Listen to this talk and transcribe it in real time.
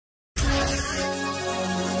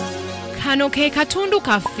Kano ke katundu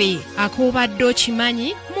kaffe ak'Obadde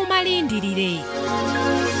Okimanyi mu malindirire.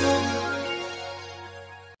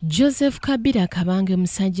 Joseph Kabira kabange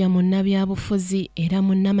musajja munnabyabufuzi era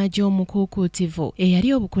munnamagye omukuukuutivu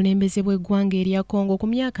eyali obukulembeze bw'eggwanga erya Congo ku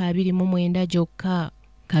myaka 29 gyokka.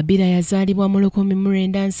 Kabila yazaalibwa mu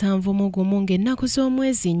 1971 ng'ennaku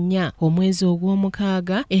z'omwezi 4 omwezi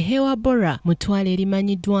ogw'omukaaga Ehewabora mu ttwalo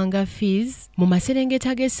erimanyiddwa nga Fizi mu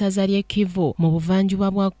maserengeta g'essaza ly'e Kivu mu buvanjuba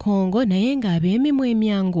bwa Congo naye ng'ab'emimwa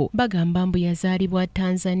emyangu bagamba mbu yazaalibwa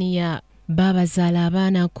Tanzania. Babazaala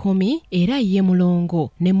abaana 10 era ye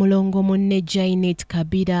mulongo ne mulongo munne Jainet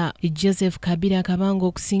Kabila. Joseph Kabira kabanga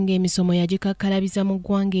okusinga emisomo yagikakkalabiza mu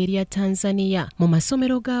ggwanga erya Tanzania mu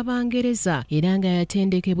masomero g'Abangereza era nga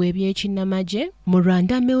yatendekebwa ebyekinnamagye mu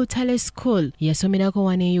Rwanda Military School. Yasomerako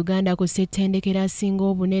wano e Uganda ku ssettendekero asinga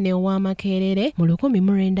obunene ow'Amakerere mu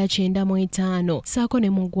 1995 saako ne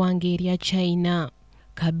mu ggwanga erya China.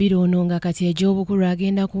 Kabila ono nga kati egy'obukulu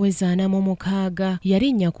agenda kuweza 46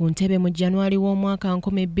 yalinnya ku ntebe mu January w'omwaka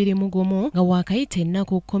 2001 nga waakayita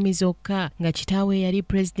ennaku 10 zokka nga kitaawe yali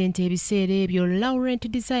pulezidenti ebiseera ebyo Laurent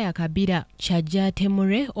Desire Kabila. Kyajja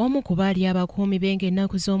atemure omu ku baali abakuumi be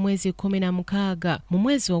ng'ennaku z'omwezi 16 mu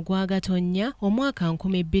mwezi ogwa Gatonnya omwaka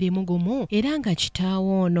 2001 era nga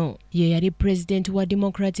kitaawe ono ye yali pulezidenti wa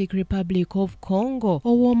Democratic Republic of Congo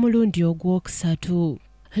ow'omulundi ogwokusatu.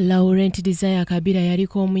 Laurent Desire Kabila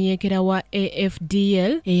yaliko omuyeekera wa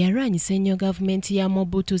AFDL eyalwanyisa ennyo gavumenti ya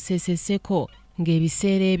Mobutu Sese Seko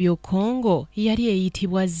ng'ebiseera ebyo Congo yali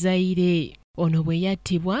eyitibwa Zaire. Ono bwe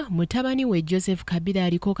yattibwa mutabani we Joseph Kabila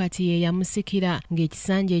aliko kati ye yamusikira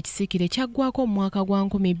ng'ekisanja ekisikire kyaggwako mu mwaka gwa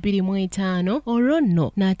 2005 olwo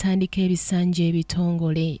nno n'atandika ebisanja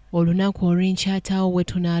ebitongole. Olunaku olw'enkyataawo we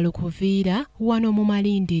tunaalukuvira wano mu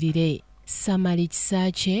malindirire. Samalie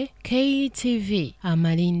Kisakye, KTV,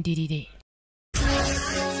 amalindirire.